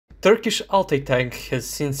Turkish Altay tank has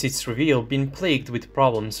since its reveal been plagued with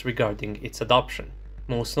problems regarding its adoption.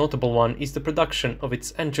 Most notable one is the production of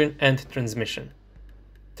its engine and transmission.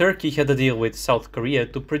 Turkey had a deal with South Korea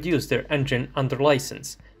to produce their engine under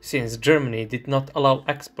license, since Germany did not allow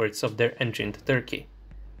exports of their engine to Turkey.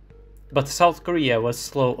 But South Korea was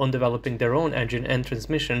slow on developing their own engine and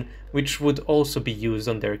transmission, which would also be used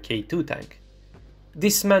on their K2 tank.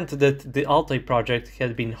 This meant that the Altay project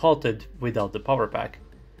had been halted without the power pack.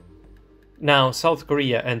 Now South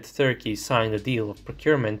Korea and Turkey signed a deal of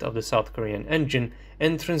procurement of the South Korean engine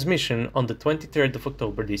and transmission on the 23rd of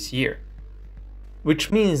October this year. Which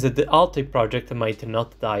means that the Altay project might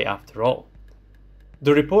not die after all.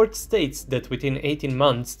 The report states that within 18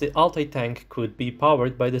 months the Altay tank could be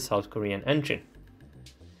powered by the South Korean engine.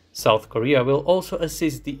 South Korea will also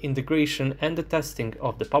assist the integration and the testing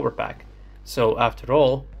of the power pack, so after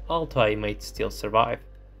all, Altay might still survive.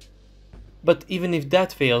 But even if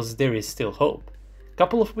that fails, there is still hope. A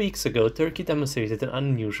couple of weeks ago, Turkey demonstrated an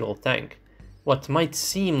unusual tank. What might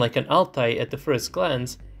seem like an Altay at the first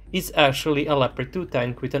glance is actually a Leopard 2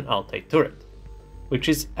 tank with an Altay turret, which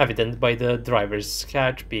is evident by the driver's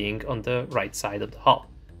sketch being on the right side of the hull.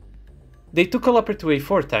 They took a Leopard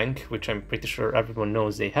 2A4 tank, which I'm pretty sure everyone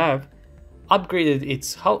knows they have, upgraded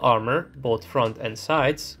its hull armor, both front and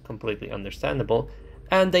sides, completely understandable,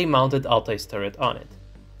 and they mounted Altay's turret on it.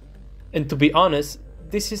 And to be honest,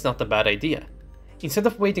 this is not a bad idea. Instead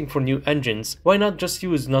of waiting for new engines, why not just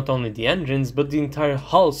use not only the engines but the entire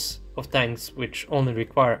hulls of tanks which only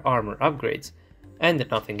require armor upgrades, and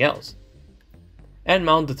nothing else, and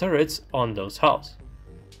mount the turrets on those hulls.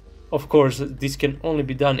 Of course, this can only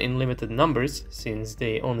be done in limited numbers, since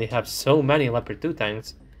they only have so many Leopard 2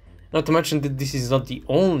 tanks, not to mention that this is not the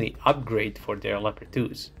only upgrade for their Leopard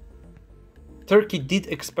 2s. Turkey did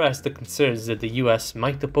express the concerns that the US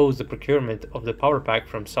might oppose the procurement of the power pack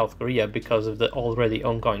from South Korea because of the already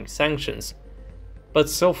ongoing sanctions, but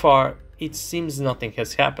so far it seems nothing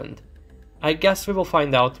has happened. I guess we will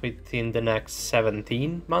find out within the next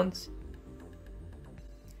 17 months?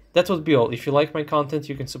 That would be all. If you like my content,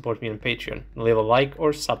 you can support me on Patreon. Leave a like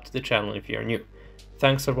or sub to the channel if you are new.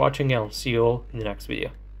 Thanks for watching and I'll see you all in the next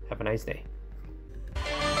video. Have a nice day.